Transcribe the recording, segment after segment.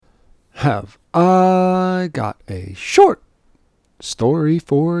have I got a short story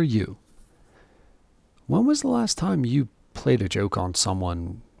for you. When was the last time you played a joke on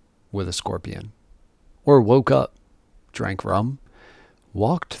someone with a scorpion? Or woke up, drank rum,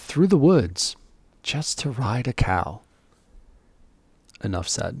 walked through the woods just to ride a cow? Enough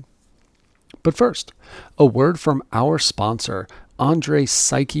said. But first, a word from our sponsor,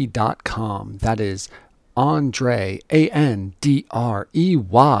 AndrePsyche.com. That is Andre, ANDREY,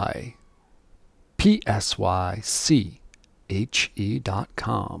 PSYCHE.com,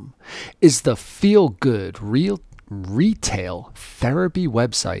 is the feel-good real retail therapy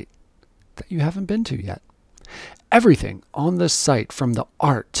website that you haven't been to yet. Everything on the site, from the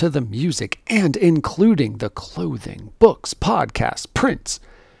art to the music, and including the clothing, books, podcasts, prints,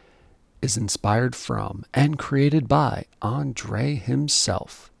 is inspired from and created by Andre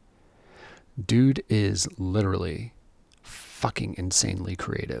himself. Dude is literally fucking insanely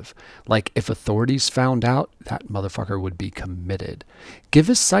creative. Like, if authorities found out, that motherfucker would be committed. Give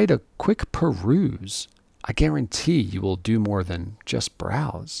his site a quick peruse. I guarantee you will do more than just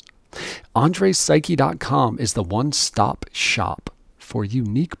browse. AndrePsyche.com is the one-stop shop for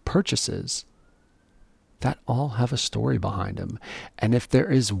unique purchases that all have a story behind them. And if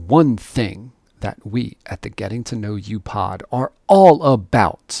there is one thing that we at the Getting to Know You pod are all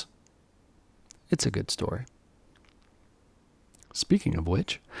about, it's a good story. Speaking of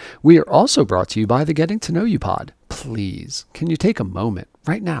which, we are also brought to you by the Getting to Know You pod. Please, can you take a moment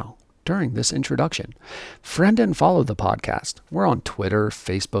right now during this introduction? Friend and follow the podcast. We're on Twitter,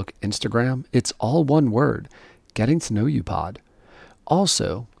 Facebook, Instagram. It's all one word, Getting to Know You pod.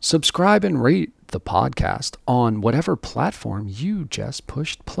 Also, subscribe and rate the podcast on whatever platform you just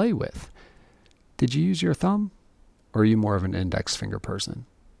pushed play with. Did you use your thumb? Or are you more of an index finger person?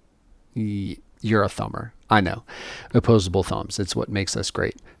 You're a thumber. I know. Opposable thumbs. It's what makes us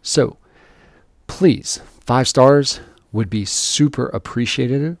great. So, please, 5 stars would be super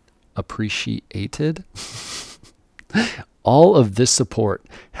appreciated. All of this support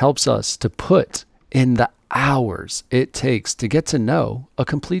helps us to put in the hours it takes to get to know a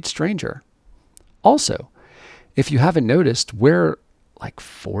complete stranger. Also, if you haven't noticed, we're like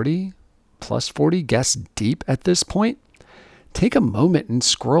 40 guests deep at this point. Take a moment and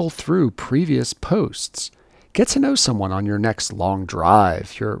scroll through previous posts. Get to know someone on your next long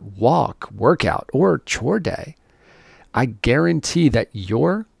drive, your walk, workout, or chore day. I guarantee that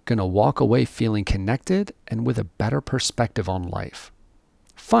you're going to walk away feeling connected and with a better perspective on life.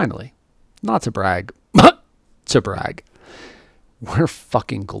 Finally, not to brag, but to brag, we're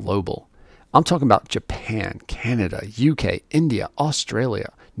fucking global. I'm talking about Japan, Canada, UK, India,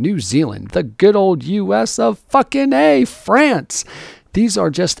 Australia, New Zealand, the good old US of fucking A, France. These are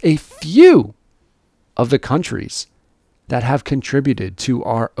just a few of the countries that have contributed to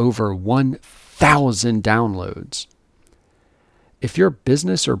our over 1,000 downloads. If your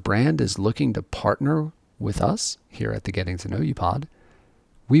business or brand is looking to partner with us here at the Getting to Know You pod,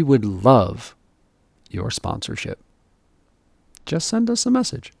 we would love your sponsorship. Just send us a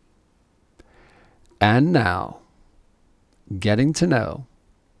message. And now, getting to know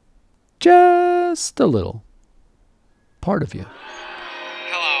just a little part of you.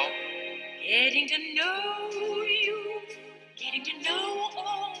 Hello. Getting to know you, getting to know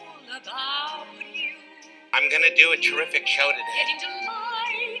all about you. I'm going to do a terrific show today. Getting to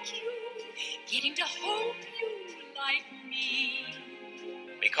like you, getting to hope you like me.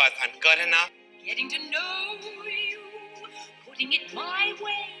 Because I'm good enough. Getting to know you, putting it my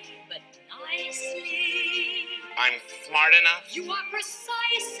way, but nicely. I'm smart enough. You are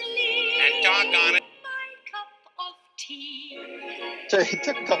precisely. And doggone it. My cup of tea. So it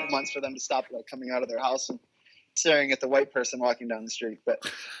took a couple months for them to stop coming out of their house and staring at the white person walking down the street. But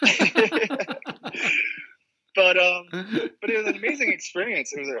but it was an amazing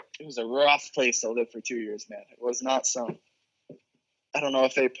experience. It was a rough place to live for 2 years, man. It was not some. I don't know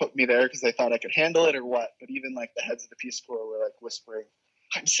if they put me there because they thought I could handle it or what. But even the heads of the Peace Corps were whispering,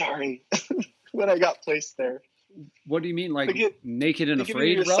 "I'm sorry," when I got placed there. What do you mean, naked and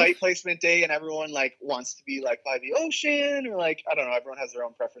afraid? It's site placement day, and everyone wants to be by the ocean, or I don't know. Everyone has their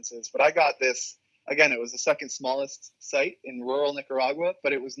own preferences, but I got this. Again, it was the second smallest site in rural Nicaragua,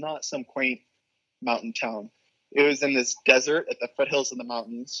 but it was not some quaint mountain town. It was in this desert at the foothills of the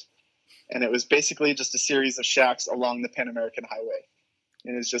mountains, and it was basically just a series of shacks along the Pan American Highway,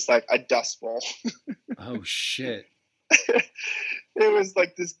 and it was just a dust bowl. Oh shit. It was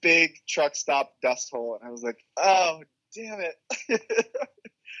this big truck stop dust hole, and I was like, oh, damn it.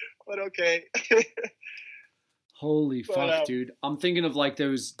 But okay. Holy fuck, dude. I'm thinking of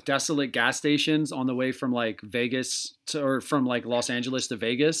those desolate gas stations on the way from Vegas or from Los Angeles to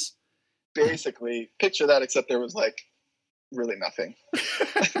Vegas. basically picture that, except there was like really nothing.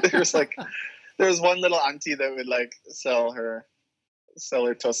 there was one little auntie that would like sell her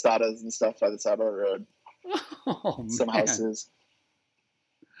tostadas and stuff by the side of the road. Oh, Some man. houses.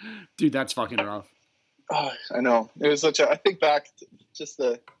 Dude, that's fucking rough. Oh, I know. It was I think back to just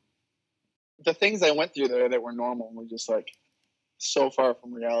the things I went through there that were normal were just like so far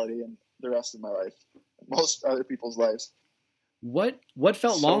from reality and the rest of my life, most other people's lives. What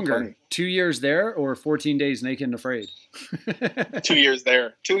felt So longer? funny. 2 years there or 14 days naked and afraid? 2 years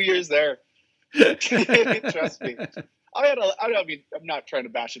there. 2 years there. Trust me. I'm not trying to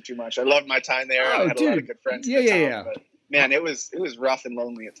bash it too much. I loved my time there. Oh, I had a lot of good friends. in the town, But man, it was rough and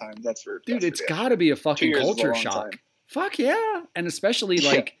lonely at times. That's for Dude, it's damn got to be a 2 fucking years is a culture long shock. time. Fuck yeah. And especially Yeah.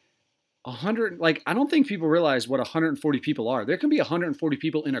 like 100, like I don't think people realize what 140 people are. There can be 140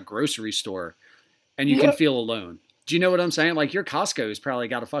 people in a grocery store and you can Yep. feel alone. Do you know what I'm saying? Like your Costco's probably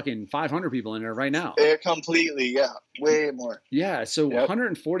got a fucking 500 people in there right now. Completely, yeah, way more. Yeah, so Yep.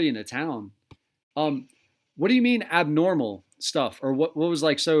 140 in a town. What do you mean abnormal stuff? Or what was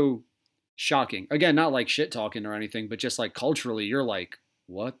like so shocking? Again, not like shit talking or anything, but just like culturally, you're like,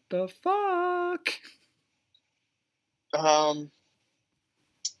 what the fuck?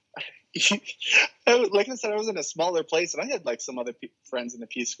 Like I said, I was in a smaller place, and I had like some other friends in the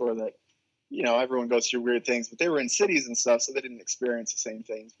Peace Corps that, you know, everyone goes through weird things, but they were in cities and stuff, so they didn't experience the same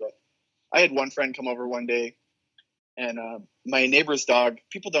things. But I had one friend come over one day, and my neighbor's dog.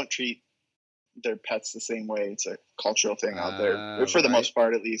 People don't treat their pets the same way. It's a cultural thing out there, for the Right. most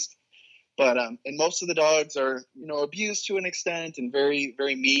part, at least. But and most of the dogs are, you know, abused to an extent and very,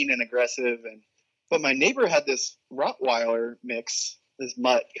 very mean and aggressive. But my neighbor had this Rottweiler mix, this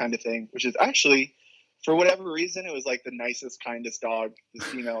mutt kind of thing, which is actually, for whatever reason, it was like the nicest, kindest dog, this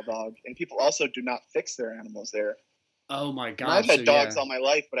female dog. And people also do not fix their animals there. Oh my And God. I've had so dogs yeah. all my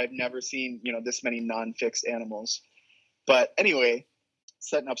life, but I've never seen, you know, this many non-fixed animals. But anyway,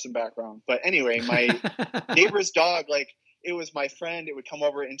 setting up some background. But anyway, my neighbor's dog, like, it was my friend. It would come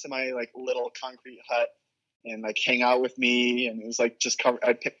over into my like little concrete hut and like hang out with me, and it was like just cover.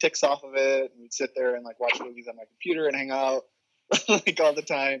 I'd pick ticks off of it, and we'd sit there and like watch movies on my computer and hang out like all the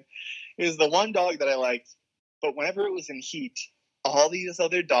time. It was the one dog that I liked, but whenever it was in heat, all these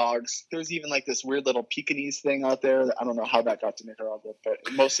other dogs. There's even like this weird little Pekingese thing out there. I don't know how that got to Nicaragua, but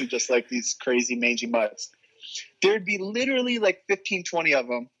mostly just like these crazy mangy mutts. There'd be literally like 15, 20 of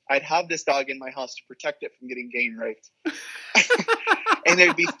them. I'd have this dog in my house to protect it from getting gang raped. And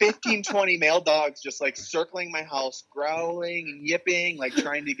there'd be 15, 20 male dogs just like circling my house, growling and yipping, like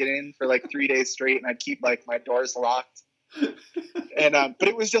trying to get in for like 3 days straight. And I'd keep like my doors locked. And, but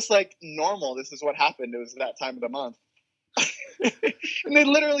it was just like normal. This is what happened. It was that time of the month. And they'd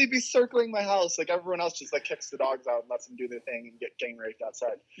literally be circling my house. Like everyone else just like kicks the dogs out and lets them do their thing and get gang raped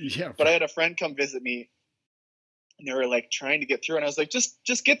outside. Yeah. But I had a friend come visit me, and they were like trying to get through, and I was like, just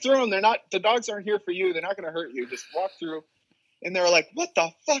get through them. The dogs aren't here for you. They're not going to hurt you. Just walk through. And they were like, what the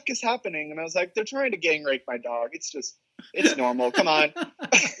fuck is happening? And I was like, they're trying to gang rape my dog. It's normal. Come on.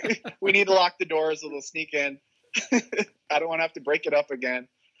 We need to lock the doors so they'll sneak in. I don't want to have to break it up again.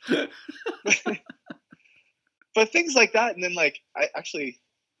 But things like that. And then like,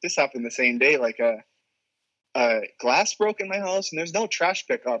 this happened the same day, like a glass broke in my house, and there's no trash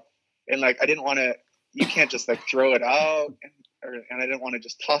pickup. And like, you can't just like throw it out, and I didn't want to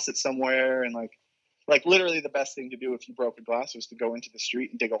just toss it somewhere. And like literally the best thing to do if you broke a glass was to go into the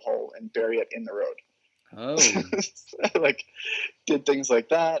street and dig a hole and bury it in the road. Oh. Like did things like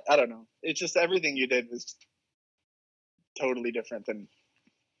that. I don't know. It's just everything you did was totally different than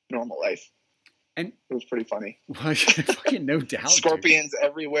normal life. And it was pretty funny. Fucking no doubt. Scorpions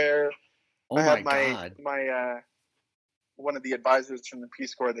everywhere. Oh I had my God. my one of the advisors from the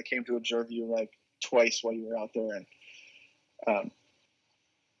Peace Corps that came to observe you like twice while you were out there, and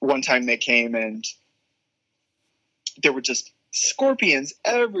one time they came and there were just scorpions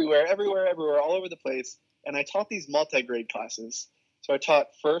everywhere, all over the place. And I taught these multi-grade classes. So I taught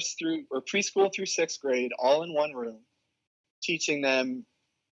preschool through 6th grade, all in one room, teaching them.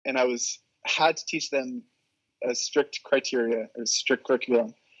 And I had to teach them a strict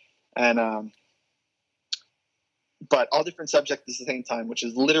curriculum. And, but all different subjects at the same time, which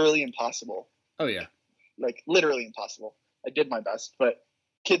is literally impossible. Oh yeah. Like literally impossible. I did my best, but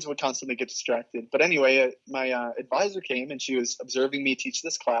kids would constantly get distracted. But anyway, my advisor came and she was observing me teach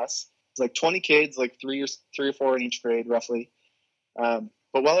this class. It's like 20 kids, like three or four in each grade, roughly. But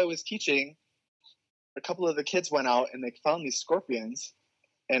while I was teaching, a couple of the kids went out and they found these scorpions,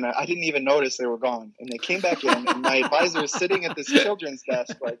 and I didn't even notice they were gone. And they came back in, and my advisor is sitting at this children's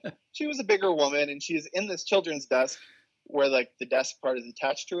desk. Like, she was a bigger woman, and she's in this children's desk where like the desk part is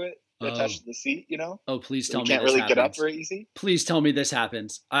attached to it. attached to the seat, you know? Oh, please So tell you me can't this really happens. get up very easy. Please tell me this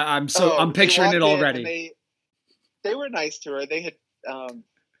happens. I'm They picturing it walked in already. they were nice to her. They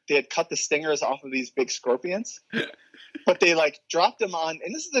had cut the stingers off of these big scorpions, but they like dropped them on.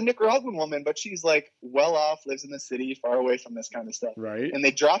 And this is a Nicaraguan woman, but she's like well off, lives in the city, far away from this kind of stuff. Right. And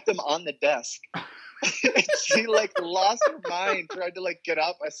they dropped them on the desk. And she like lost her mind, tried to like get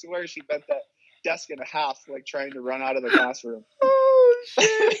up. I swear she bent that desk in half, like trying to run out of the classroom. Oh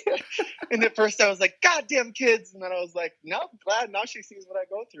shit! And at first I was like, "Goddamn kids!" And then I was like, "No, I'm glad now she sees what I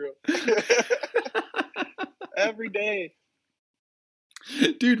go through every day."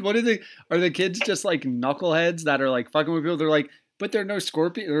 Dude, what are the kids just like knuckleheads that are like fucking with people? They're like, but there's no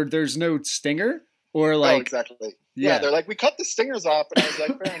scorpion or there's no stinger, or like, oh, exactly. Yeah, they're like, we cut the stingers off, and I was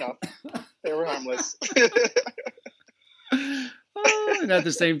like, fair enough. They were harmless. And at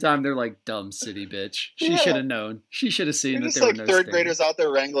the same time, they're like, dumb city bitch. She should have known. She should have seen They're that just there like were no third stingers. graders out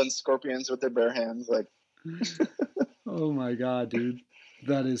there wrangling scorpions with their bare hands. Like, Oh my god, dude,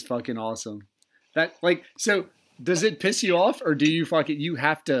 that is fucking awesome. That like, so does it piss you off, or do you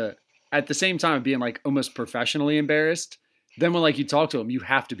have to at the same time of being like almost professionally embarrassed? Then when like you talk to them, you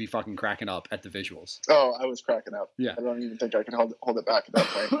have to be fucking cracking up at the visuals. oh, I was cracking up. Yeah. I don't even think I could hold it back at that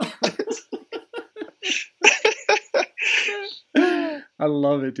point. I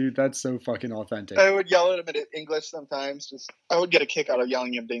love it, dude. That's so fucking authentic. I would yell at him in English sometimes. I would get a kick out of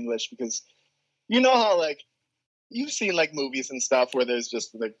yelling him in English because you know how like you've seen like movies and stuff where there's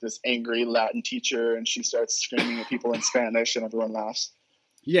just like this angry Latin teacher and she starts screaming at people in Spanish and everyone laughs.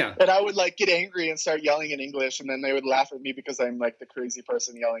 Yeah. And I would like get angry and start yelling in English, and then they would laugh at me because I'm like the crazy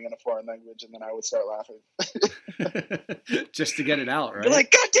person yelling in a foreign language, and then I would start laughing. Just to get it out, right? They're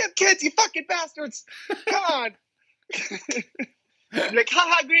like, "Goddamn kids, you fucking bastards! Come on!" I'm like,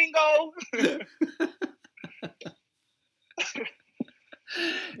 "Haha, gringo!"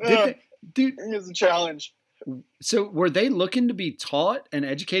 Dude, it was a challenge. So were they looking to be taught and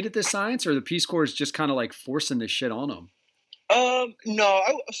educated this science, or the Peace Corps is just kind of like forcing this shit on them? No.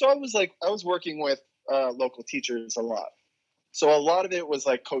 I was working with local teachers a lot. So a lot of it was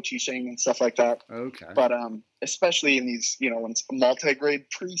like co-teaching and stuff like that. Okay. But especially in these, you know, when it's multi-grade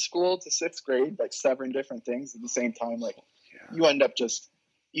preschool to sixth grade, like 7 different things at the same time, like you end up just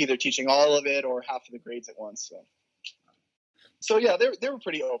either teaching all of it or half of the grades at once. So yeah, they were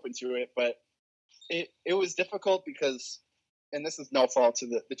pretty open to it, but it was difficult because, and this is no fault to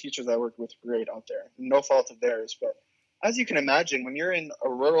the teachers I worked with were great out there, no fault of theirs, but as you can imagine, when you're in a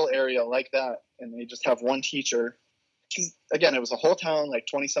rural area like that and they just have one teacher, because again, it was a whole town, like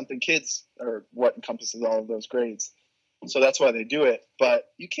 20-something kids are what encompasses all of those grades. So that's why they do it. But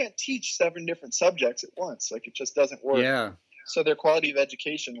you can't teach 7 different subjects at once. Like, it just doesn't work. Yeah. So their quality of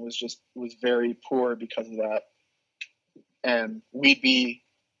education was very poor because of that. And we'd be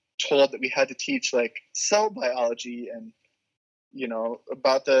told that we had to teach like cell biology and, you know,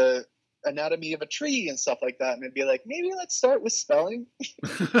 about the anatomy of a tree and stuff like that, and it'd be like, maybe let's start with spelling.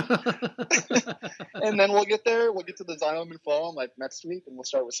 And then we'll get there, we'll get to the xylem and phloem like next week, and we'll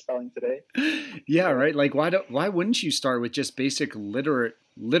start with spelling today. Yeah, right. Like why wouldn't you start with just basic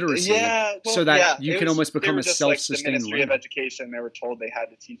literacy? Yeah, well, so that you can almost become a self-sustained self-sustained like the Ministry learner. of Education, they were told they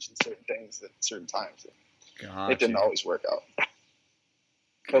had to teach in certain things at certain times. Gotcha. It didn't always work out,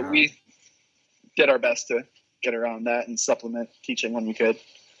 but we did our best to get around that and supplement teaching when we could.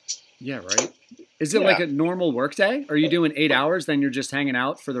 Yeah, right. Is it like a normal work day? Are you doing 8 hours, then you're just hanging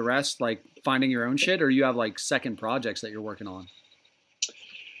out for the rest, like finding your own shit, or you have like second projects that you're working on?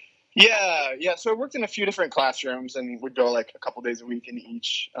 Yeah. So I worked in a few different classrooms and would go like a couple days a week in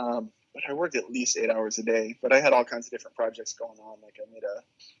each. But I worked at least 8 hours a day. But I had all kinds of different projects going on. Like I made a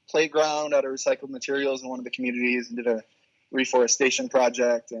playground out of recycled materials in one of the communities and did a reforestation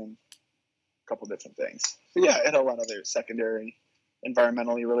project and a couple different things. But yeah, I had a lot of other secondary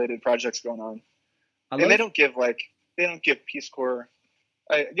environmentally related projects going on. And they don't give Peace Corps.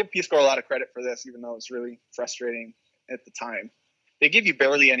 I give Peace Corps a lot of credit for this, even though it's really frustrating at the time. They give you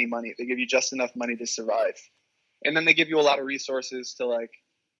barely any money. They give you just enough money to survive. And then they give you a lot of resources to like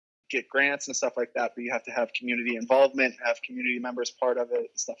get grants and stuff like that, but you have to have community involvement, have community members part of it, and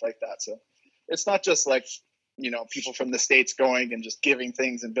stuff like that. So it's not just like, you know, people from the States going and just giving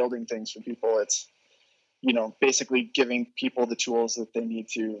things and building things for people. It's, you know, basically giving people the tools that they need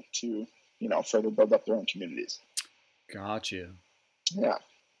to, you know, further build up their own communities. Gotcha. Yeah.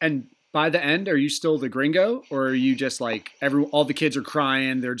 And by the end, are you still the gringo, or are you just like all the kids are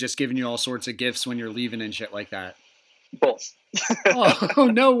crying, they're just giving you all sorts of gifts when you're leaving and shit like that? Both. Oh,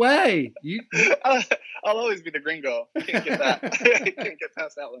 no way. I'll always be the gringo. I can't get that. I can't get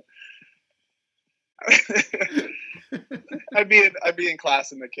past that one. I'd be in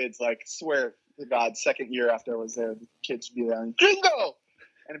class and the kids like swear to God, second year after I was there, the kids would be like, Gringo,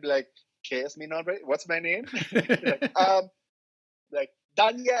 and I'd be like, ¿Qué es mi nombre? What's my name? Like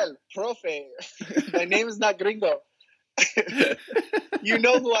Daniel, profe. My name is not Gringo. You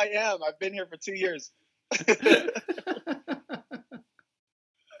know who I am. I've been here for 2 years.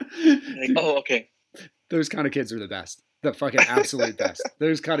 Like, oh, okay. Those kind of kids are the best. The fucking absolute best.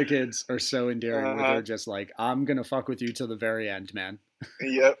 Those kind of kids are so endearing where they're just like, I'm going to fuck with you till the very end, man.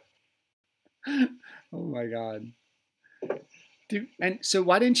 Yep. Oh my God. Dude, and so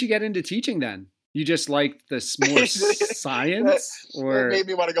why didn't you get into teaching then? You just like this more science? That made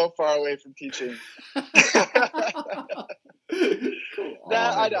me want to go far away from teaching. I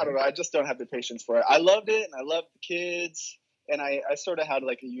don't know. I just don't have the patience for it. I loved it and I loved the kids. And I sort of had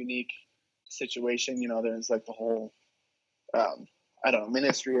like a unique situation. You know, there's like the whole, I don't know,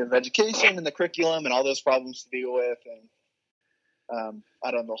 Ministry of Education and the curriculum and all those problems to deal with. And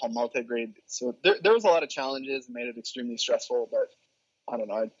I don't know, whole multi-grade. So there was a lot of challenges and made it extremely stressful. But I don't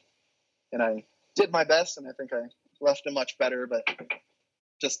know. I did my best and I think I left it much better, but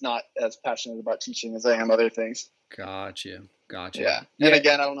just not as passionate about teaching as I am other things. Gotcha. Yeah. And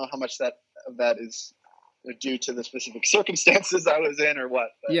again, I don't know how much that is due to the specific circumstances I was in or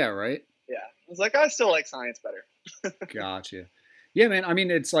what. But yeah, right? Yeah. I was like, I still like science better. Gotcha. Yeah, man. I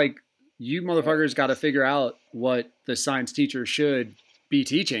mean, it's like you motherfuckers got to figure out what the science teacher should be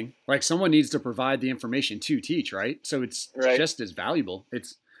teaching. Like someone needs to provide the information to teach, right? So it's just as valuable.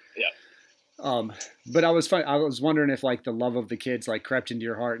 It's but I was wondering if like the love of the kids like crept into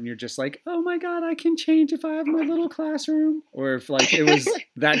your heart and you're just like, oh my God, I can change if I have my little classroom, or if like it was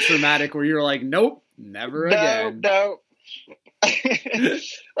that traumatic where you're like, nope, never again. No.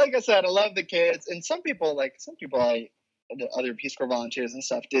 Like I said, I love the kids, and some people the other Peace Corps volunteers and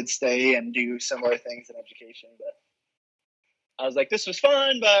stuff did stay and do similar things in education, but I was like, this was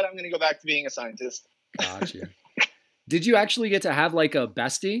fun, but I'm going to go back to being a scientist. Gotcha. Did you actually get to have like a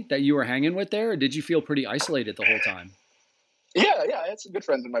bestie that you were hanging with there, or did you feel pretty isolated the whole time? Yeah, I had some good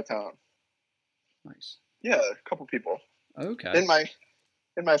friends in my town. Nice. Yeah, a couple people. Okay. In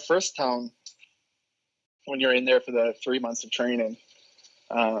my first town, when you're in there for the 3 months of training,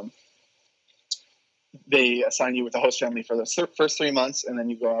 they assign you with a host family for the first 3 months, and then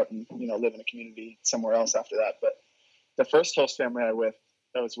you go out and live in a community somewhere else after that. But the first host family I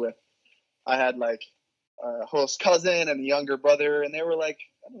was with, I had like a host cousin and a younger brother, and they were like,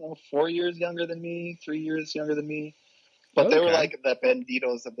 I don't know, 4 years younger than me, 3 years younger than me. But they were like the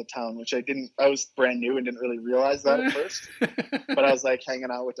banditos of the town, which I was brand new and didn't really realize that at first. But I was like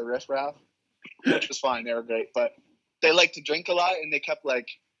hanging out with the riffraff, which was fine. They were great. But they liked to drink a lot, and they kept like,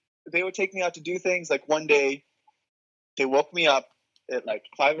 they would take me out to do things. Like one day they woke me up at like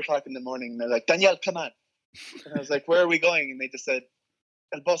 5 o'clock in the morning, and they're like, Daniel, come on. And I was like, where are we going? And they just said,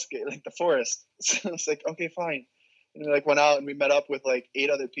 El Bosque, like the forest. So I was like, okay, fine. And we like went out and we met up with like 8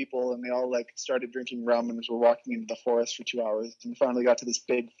 other people, and they all like started drinking rum and were walking into the forest for 2 hours. And we finally got to this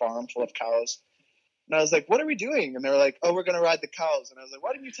big farm full of cows. And I was like, what are we doing? And they were like, oh, we're going to ride the cows. And I was like,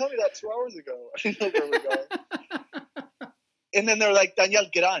 why didn't you tell me that 2 hours ago? I didn't know where we're going. And then they're like, Daniel,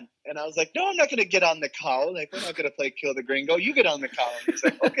 get on. And I was like, no, I'm not going to get on the cow. Like, we're not going to play Kill the Gringo. You get on the cow. And he's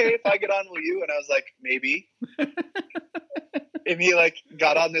like, okay, if I get on, will you? And I was like, maybe. And he like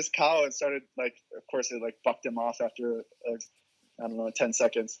got on this cow and started like, of course it like fucked him off after, I don't know, 10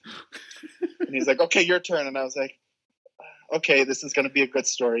 seconds. And he's like, okay, your turn. And I was like, okay, this is going to be a good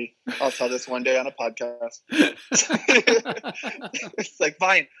story. I'll tell this one day on a podcast. It's like,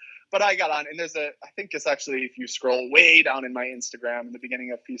 fine. But I got on, and I think it's actually, if you scroll way down in my Instagram in the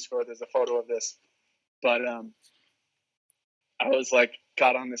beginning of Peace Corps, there's a photo of this. But I was like,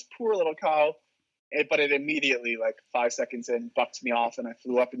 got on this poor little cow, but it immediately, like 5 seconds in, bucked me off, and I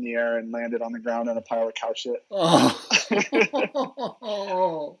flew up in the air and landed on the ground on a pile of cow shit. Oh.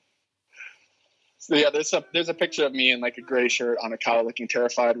 So yeah, there's a picture of me in like a gray shirt on a cow looking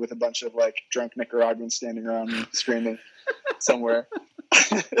terrified with a bunch of like drunk Nicaraguans standing around me screaming somewhere.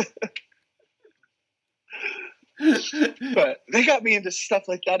 But they got me into stuff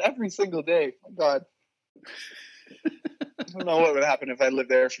like that every single day. My God. I don't know what would happen if I lived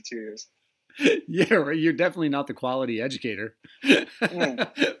there for 2 years. Yeah, right. You're definitely not the quality educator.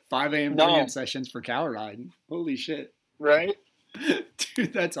 5 a.m. brilliant sessions for cow riding. Holy shit. Right?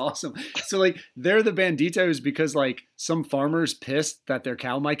 Dude, that's awesome. So like they're the banditos because like some farmers pissed that their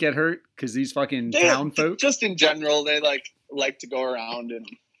cow might get hurt because these fucking town folk. Just in general, they like to go around and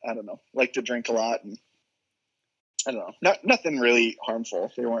I don't know, like to drink a lot, and I don't know, nothing really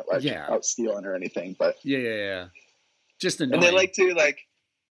harmful. They weren't like out stealing or anything, but yeah. Just annoying. And they like to like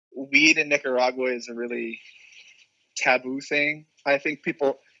weed in Nicaragua is a really taboo thing. I think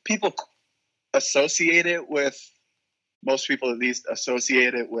people associate it with, most people at least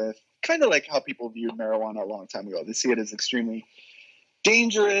associate it with kind of like how people viewed marijuana a long time ago. They see it as extremely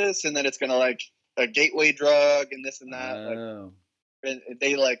dangerous, and then it's gonna like a gateway drug and this and that. Oh. Like, and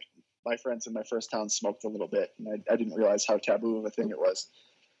they like, my friends in my first town smoked a little bit, and I didn't realize how taboo of a thing it was.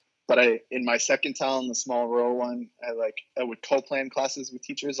 But in my second town, the small rural one, I would co-plan classes with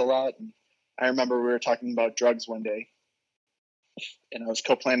teachers a lot. And I remember we were talking about drugs one day, and I was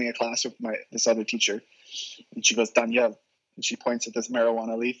co-planning a class with this other teacher, and she goes, Danielle, and she points at this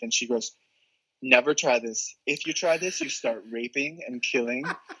marijuana leaf, and she goes, never try this. If you try this, you start raping and killing.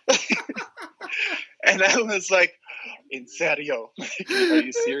 And I was like, in serio? Are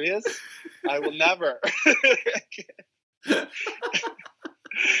you serious? I will never.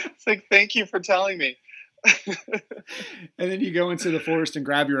 It's like, thank you for telling me. And then you go into the forest and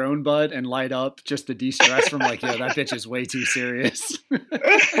grab your own bud and light up just to de-stress from like, yo, that bitch is way too serious.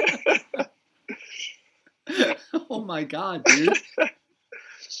 Oh my God, dude.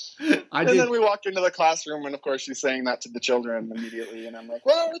 Then we walked into the classroom, and of course she's saying that to the children immediately, and I'm like,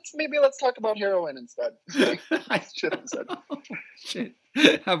 well, let's talk about heroin instead. Shit.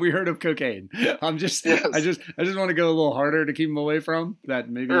 Have we heard of cocaine? Yes. I just want to go a little harder to keep them away from that.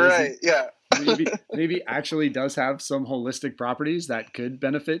 Maybe right, yeah. maybe actually does have some holistic properties that could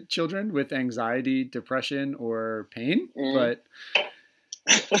benefit children with anxiety, depression, or pain, but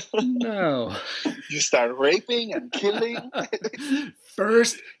no. You start raping and killing.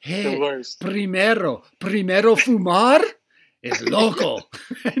 First hit. Primero fumar es loco.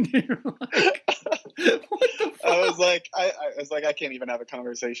 And you're like, what the fuck? I was like, I can't even have a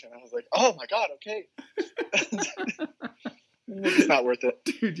conversation. I was like, oh my God, okay. It's not worth it.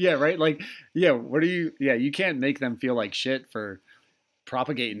 Dude, yeah, right? Like, yeah, you can't make them feel like shit for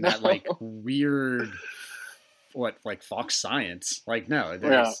propagating that like weird like Fox Science. Like, no,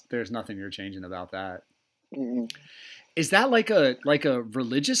 there's nothing you're changing about that. Mm-hmm. Is that like a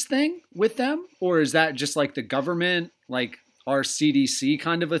religious thing with them, or is that just like the government, like our CDC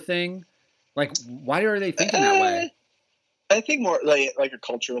kind of a thing? Like, why are they thinking that way? I think more like a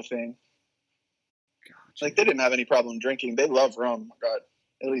cultural thing. Gotcha. Like, they didn't have any problem drinking. They love rum. God,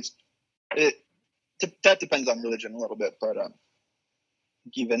 at least that depends on religion a little bit, but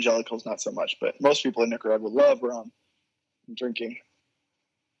evangelicals not so much. But most people in Nicaragua love rum and drinking.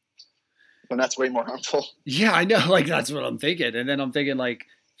 And that's way more harmful. Yeah, I know. Like, that's what I'm thinking. And then I'm thinking, like,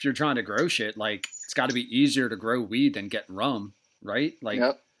 if you're trying to grow shit, like, it's got to be easier to grow weed than get rum, right? Like,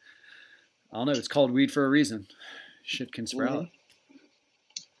 yep. I don't know. It's called weed for a reason. Shit can sprout. Mm-hmm.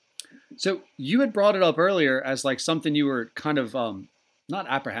 So you had brought it up earlier as, like, something you were kind of not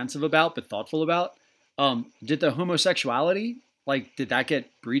apprehensive about, but thoughtful about. Did the homosexuality, like, did that get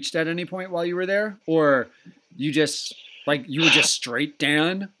breached at any point while you were there? Or you just, like, you were just straight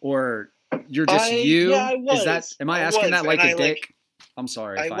Dan? Or you're just you? Yeah, I was. Is that, am I asking that like a dick? I'm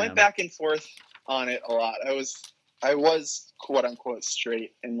sorry. I went back and forth on it a lot. I was quote unquote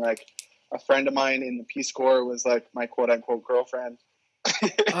straight, and like a friend of mine in the Peace Corps was like my quote unquote girlfriend.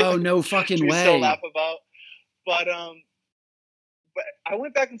 Oh, no fucking way. Still laugh about. But I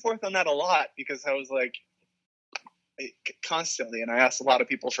went back and forth on that a lot because I was like constantly, and I asked a lot of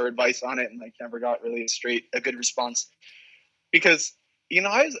people for advice on it, and like never got really a good response because, you know,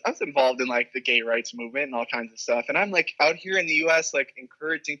 I was involved in like the gay rights movement and all kinds of stuff. And I'm like out here in the US, like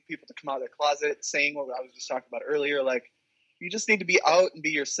encouraging people to come out of their closet, saying what I was just talking about earlier. Like, you just need to be out and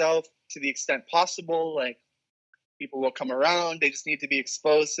be yourself to the extent possible. Like, people will come around. They just need to be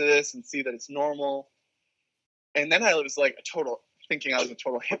exposed to this and see that it's normal. And then I was like thinking I was a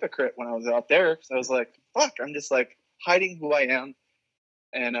total hypocrite when I was out there. So I was like, fuck, I'm just like hiding who I am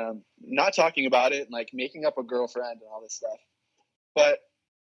and not talking about it and like making up a girlfriend and all this stuff. But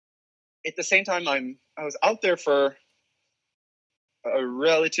at the same time, I was out there for a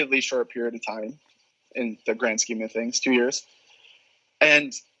relatively short period of time in the grand scheme of things, 2 years.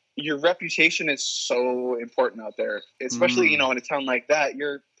 And your reputation is so important out there, especially, you know, in a town like that.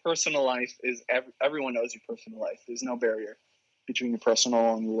 Your personal life is, everyone knows your personal life. There's no barrier between your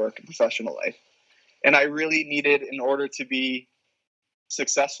personal and your work and professional life. And I really needed, in order to be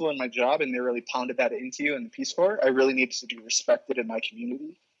successful in my job, and they really pounded that into you in the Peace Corps, I really needed to be respected in my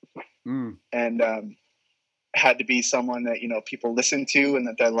community. And had to be someone that, you know, people listened to and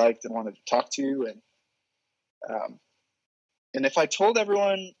that they liked and wanted to talk to. And if I told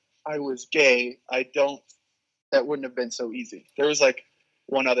everyone I was gay, that wouldn't have been so easy. There was like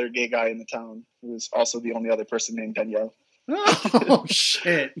one other gay guy in the town who was also the only other person named Danielle. Oh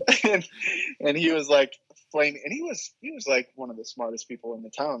shit. And he was like flaming, and he was like one of the smartest people in the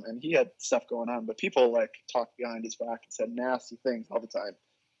town, and he had stuff going on, but people like talked behind his back and said nasty things all the time.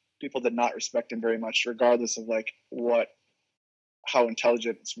 People did not respect him very much, regardless of like how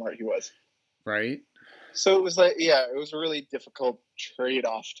intelligent and smart he was. Right. So it was like, yeah, it was a really difficult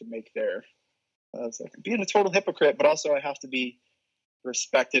trade-off to make there. I was like, being a total hypocrite, but also I have to be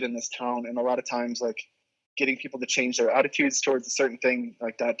respected in this town. And a lot of times, like, getting people to change their attitudes towards a certain thing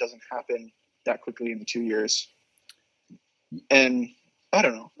like that doesn't happen that quickly in the 2 years. And I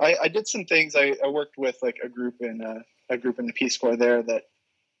don't know. I did some things. I worked with like a group in the Peace Corps there that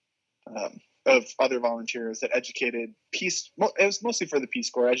of other volunteers that educated it was mostly for the Peace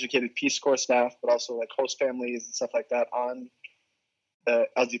Corps, educated Peace Corps staff, but also like host families and stuff like that on the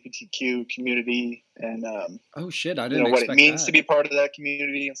LGBTQ community and oh shit, I didn't what expect it means that. to be part of that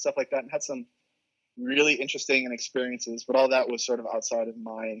community and stuff like that, and had some really interesting experiences, but all that was sort of outside of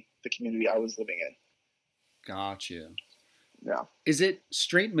the community I was living in. Gotcha. Yeah. Is it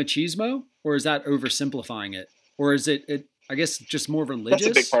straight machismo, or is that oversimplifying it, or is it I guess just more religious?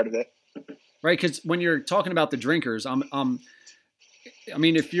 That's a big part of it. Right, because when you're talking about the drinkers, I mean,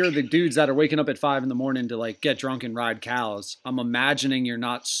 if you're the dudes that are waking up at 5 a.m. to like get drunk and ride cows, I'm imagining you're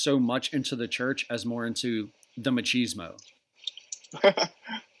not so much into the church as more into the machismo.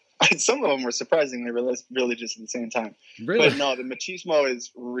 Some of them were surprisingly religious at the same time. Really? But no, the machismo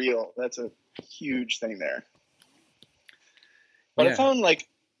is real. That's a huge thing there. But Yeah. I found like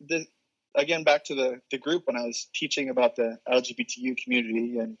again, back to the group when I was teaching about the LGBTQ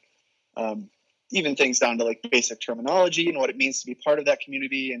community and even things down to like basic terminology and what it means to be part of that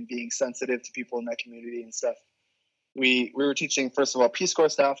community and being sensitive to people in that community and stuff. We were teaching, first of all, Peace Corps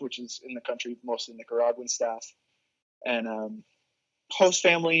staff, which is in the country, mostly Nicaraguan staff, and host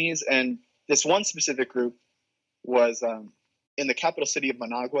families. And this one specific group was in the capital city of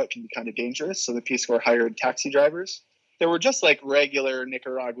Managua. It can be kind of dangerous. So the Peace Corps hired taxi drivers. They were just like regular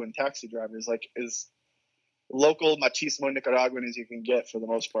Nicaraguan taxi drivers, like as local machismo Nicaraguan as you can get for the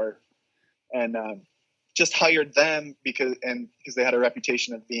most part. And just hired them because they had a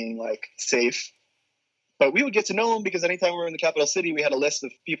reputation of being like safe. But we would get to know them because anytime we were in the capital city, we had a list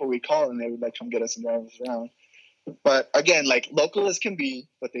of people we'd call and they would like come get us and drive us around. But again, like local as can be,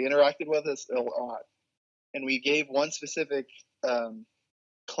 but they interacted with us a lot. And we gave one specific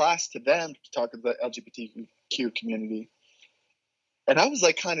class to them to talk to the LGBTQ community. And I was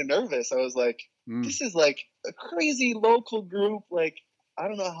like kind of nervous. I was like, this is like a crazy local group. Like, I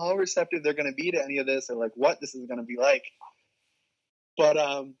don't know how receptive they're going to be to any of this or like what this is going to be like. But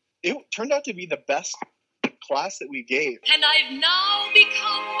it turned out to be the best class that we gave. And I've now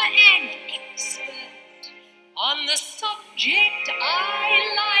become an expert on the subject I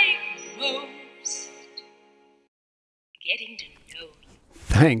like most. Getting to know you.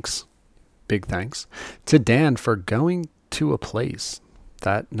 Thanks, big thanks, to Dan for going to a place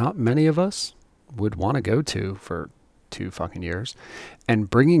that not many of us would want to go to for 2 fucking years and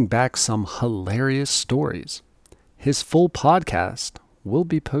bringing back some hilarious stories. His full podcast will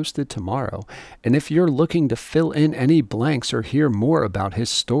be posted tomorrow. And if you're looking to fill in any blanks or hear more about his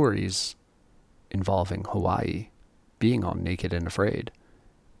stories involving Hawaii, being on Naked and Afraid,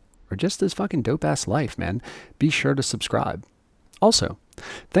 or just his fucking dope ass life, man, be sure to subscribe. Also,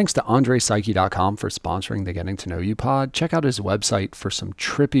 thanks to AndrePsyche.com for sponsoring the Getting to Know You pod. Check out his website for some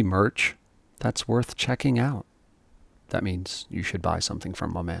trippy merch that's worth checking out. That means you should buy something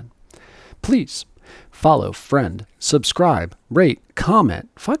from my man. Please follow, friend, subscribe, rate, comment,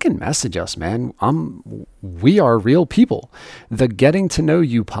 fucking message us, man. We are real people. The Getting to Know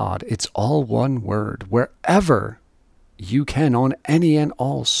You pod, it's all one word, wherever you can on any and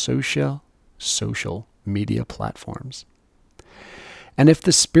all social media platforms. And if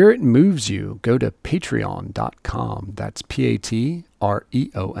the spirit moves you, go to patreon.com. That's patreon.com.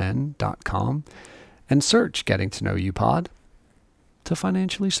 And search Getting to Know You pod to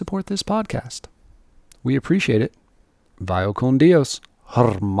financially support this podcast. We appreciate it. Vaya con Dios,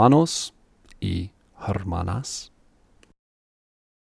 hermanos y hermanas.